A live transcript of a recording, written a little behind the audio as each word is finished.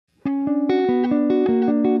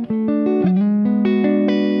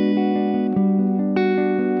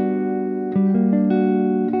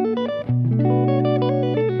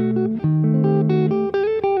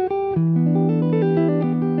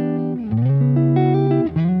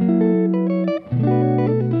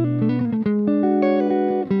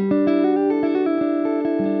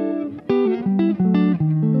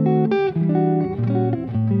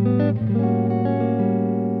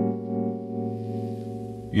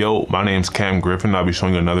Yo, my name's Griffin. I'll be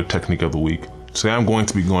showing you another technique of the week. Today I'm going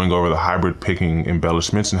to be going over the hybrid picking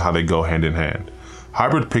embellishments and how they go hand in hand.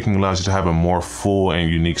 Hybrid picking allows you to have a more full and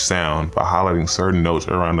unique sound by highlighting certain notes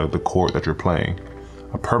around the chord that you're playing.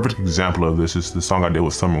 A perfect example of this is the song I did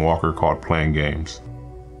with Summer Walker called Playing Games.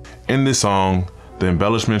 In this song, the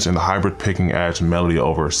embellishments and the hybrid picking adds melody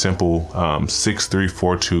over a simple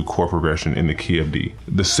 6-3-4-2 chord progression in the key of D.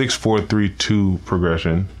 The 6-4-3-2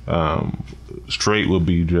 progression straight will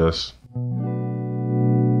be just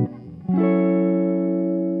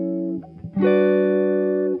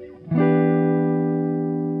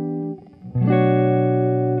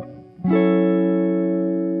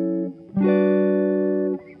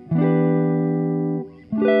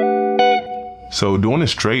so doing it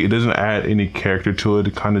straight, it doesn't add any character to it.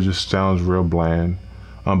 It kind of just sounds real bland.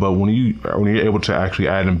 But when you're able to actually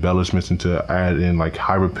add embellishments and to add in like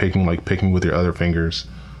hybrid picking, like picking with your other fingers,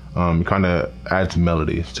 it kind of adds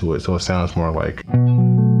melody to it. So it sounds more like.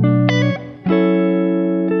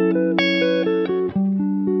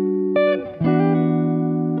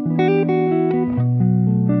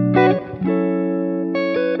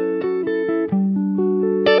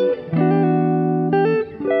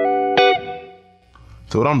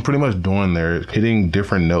 So what I'm pretty much doing there is hitting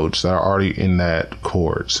different notes that are already in that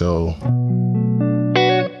chord. So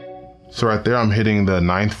right there, I'm hitting the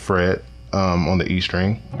 9th fret on the E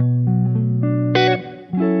string.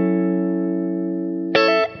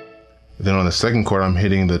 Then on the 2nd chord, I'm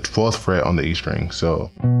hitting the 12th fret on the E string.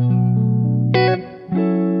 So on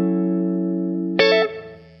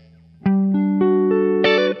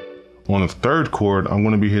the 3rd chord, I'm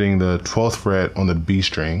going to be hitting the 12th fret on the B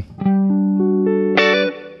string,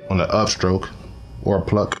 on the upstroke or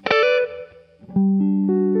pluck.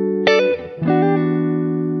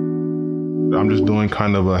 I'm just doing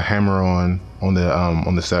kind of a hammer on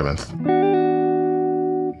the 7th.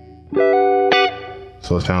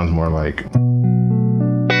 So it sounds more like.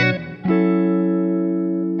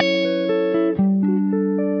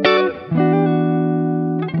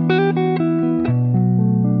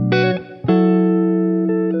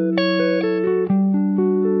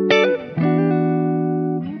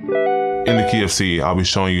 In the key of C, I'll be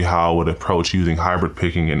showing you how I would approach using hybrid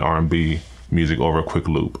picking in R&B music over a quick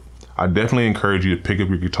loop. I definitely encourage you to pick up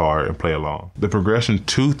your guitar and play along. The progression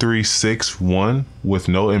 2-3-6-1 with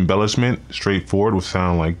no embellishment, straightforward, will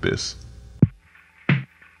sound like this.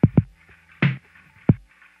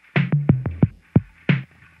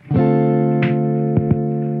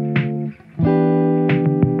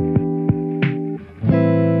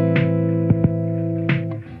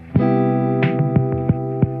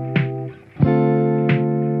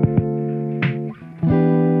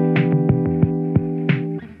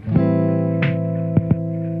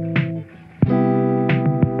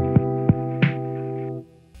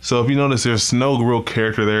 So if you notice, there's no real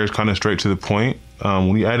character there. It's kind of straight to the point.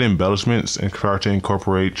 When you add embellishments and start to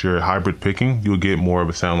incorporate your hybrid picking, you'll get more of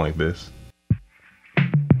a sound like this.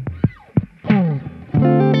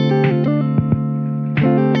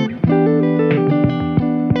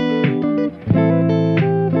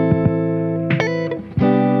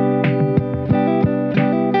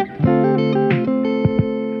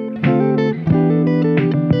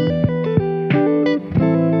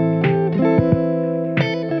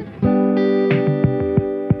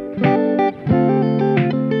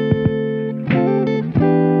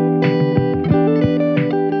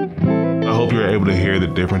 Able to hear the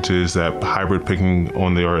differences that hybrid picking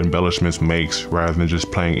on their embellishments makes rather than just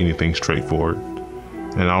playing anything straightforward.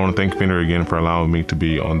 And I want to thank Fender again for allowing me to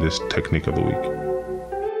be on this technique of the week.